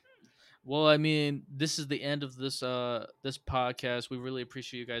 Well, I mean, this is the end of this this podcast. We really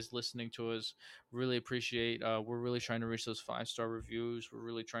appreciate you guys listening to us. Really appreciate. We're really trying to reach those 5-star reviews. We're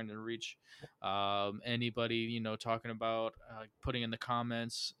really trying to reach anybody talking about putting in the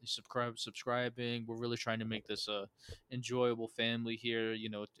comments, subscribing. We're really trying to make this a enjoyable family here.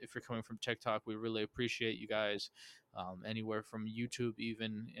 If you're coming from TikTok, we really appreciate you guys. Anywhere from YouTube,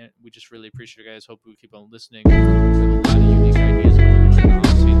 even. We just really appreciate you guys. Hope we keep on listening. We have a lot of unique ideas going on.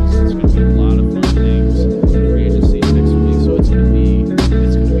 Honestly, it's going to be a lot of fun things. Free agency next week, so it's going to be fun.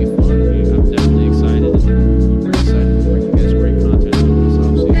 I'm definitely excited. We're excited to bring you guys great content over this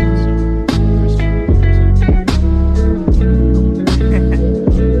offseason. So, Christian,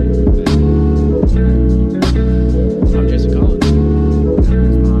 I'm Jason Collins.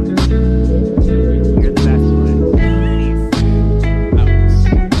 You're the best one.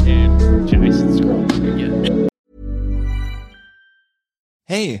 And Jason Scroll again.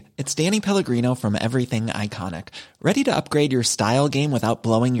 Hey, it's Danny Pellegrino from Everything Iconic. Ready to upgrade your style game without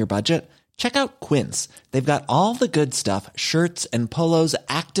blowing your budget? Check out Quince. They've got all the good stuff, shirts and polos,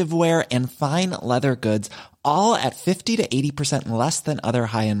 activewear, and fine leather goods, all at 50 to 80% less than other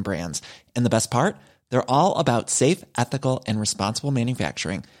high-end brands. And the best part? They're all about safe, ethical, and responsible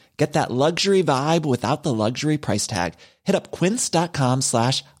manufacturing. Get that luxury vibe without the luxury price tag. Hit up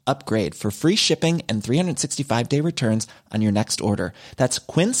quince.com/upgrade for free shipping and 365-day returns on your next order. That's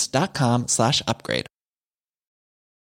quince.com/upgrade.